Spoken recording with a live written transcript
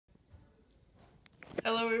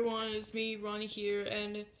Hello everyone, it's me, Ronnie here,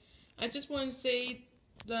 and I just want to say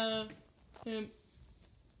that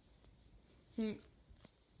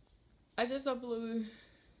I just uploaded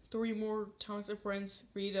 3 more Tons of Friends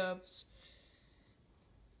read-ups.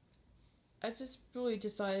 I just really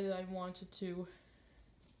decided I wanted to,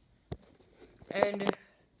 and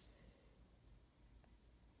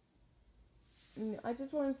I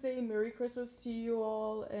just want to say Merry Christmas to you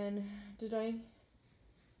all, and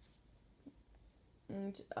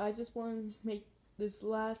I just want to make this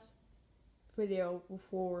last video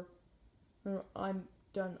before I'm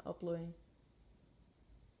done uploading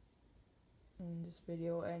this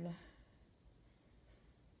video, and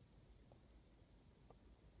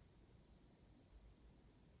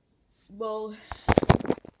well,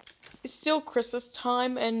 it's still Christmas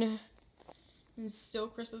time, and it's still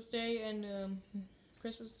Christmas Day, and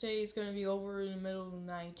Christmas Day is gonna be over in the middle of the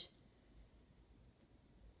night.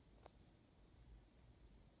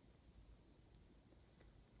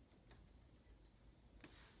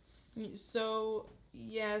 So,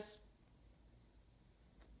 yes.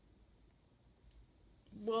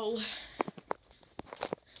 Well,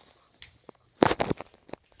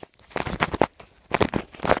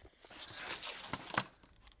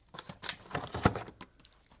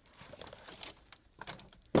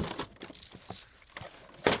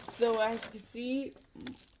 so as you see,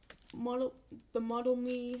 the Model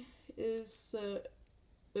Me is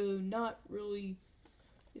not really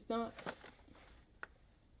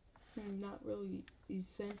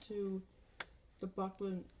sent to the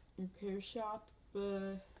Bachman repair shop,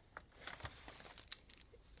 but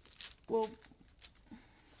well,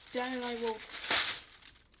 Dad and I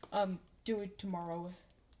will do it tomorrow.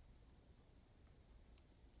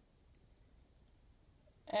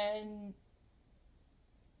 And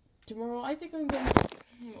tomorrow I think I'm gonna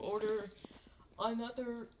order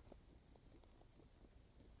another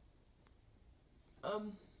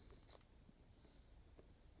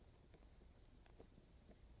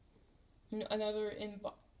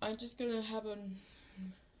I'm just gonna have I'm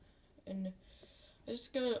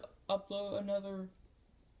just gonna upload another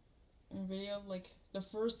video, like the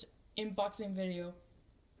first unboxing video,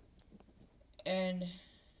 and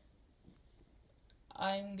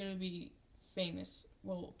I'm gonna be famous.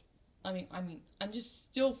 Well, I mean, I'm just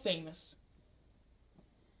still famous.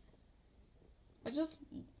 I just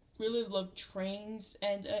really love trains,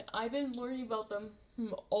 and I've been learning about them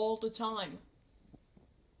all the time.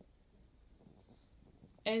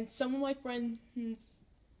 And some of my friends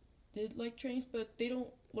did like trains, but they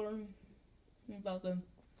don't learn about them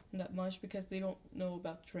that much because they don't know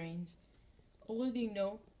about trains. All they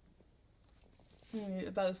know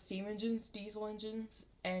about steam engines, diesel engines,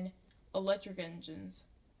 and electric engines.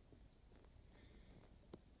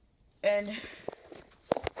 And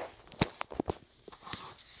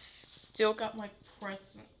still got my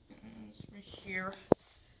presents right here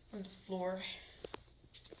on the floor.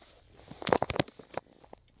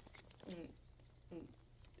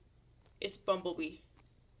 It's Bumblebee.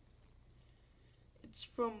 It's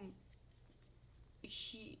from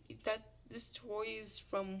this toy is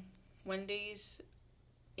from Wendy's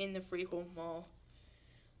in the Freehold Mall.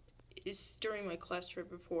 It's during my class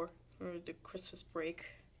trip before, or the Christmas break.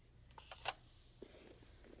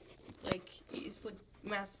 It's like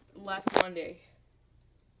last Monday.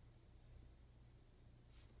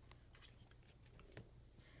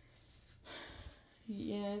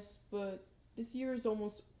 Yes, but this year is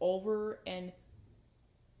almost over, and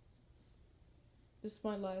this is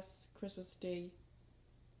my last Christmas Day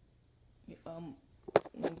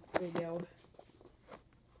video.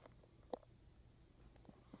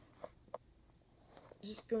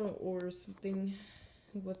 Just gonna order something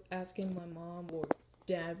with asking my mom or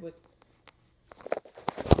dad with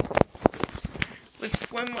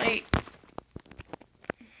one of my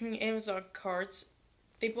Amazon cards.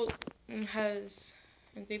 They both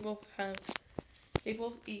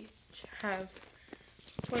each have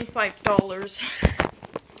 $25,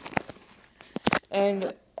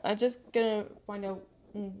 and I'm just gonna find out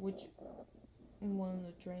which one of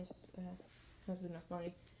the trains has enough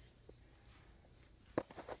money.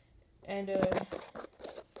 And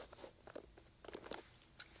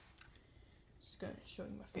just gonna show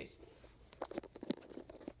you my face.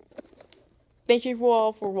 Thank you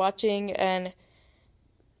all for watching, and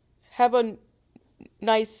have a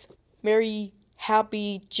nice, merry,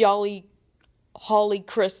 happy, jolly, holly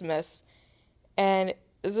Christmas. And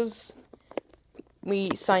this is me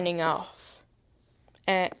signing off.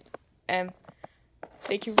 And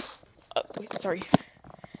thank you. Sorry.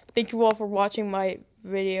 Thank you all for watching my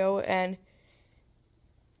video, and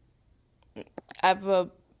have a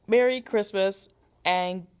Merry Christmas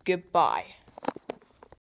and goodbye.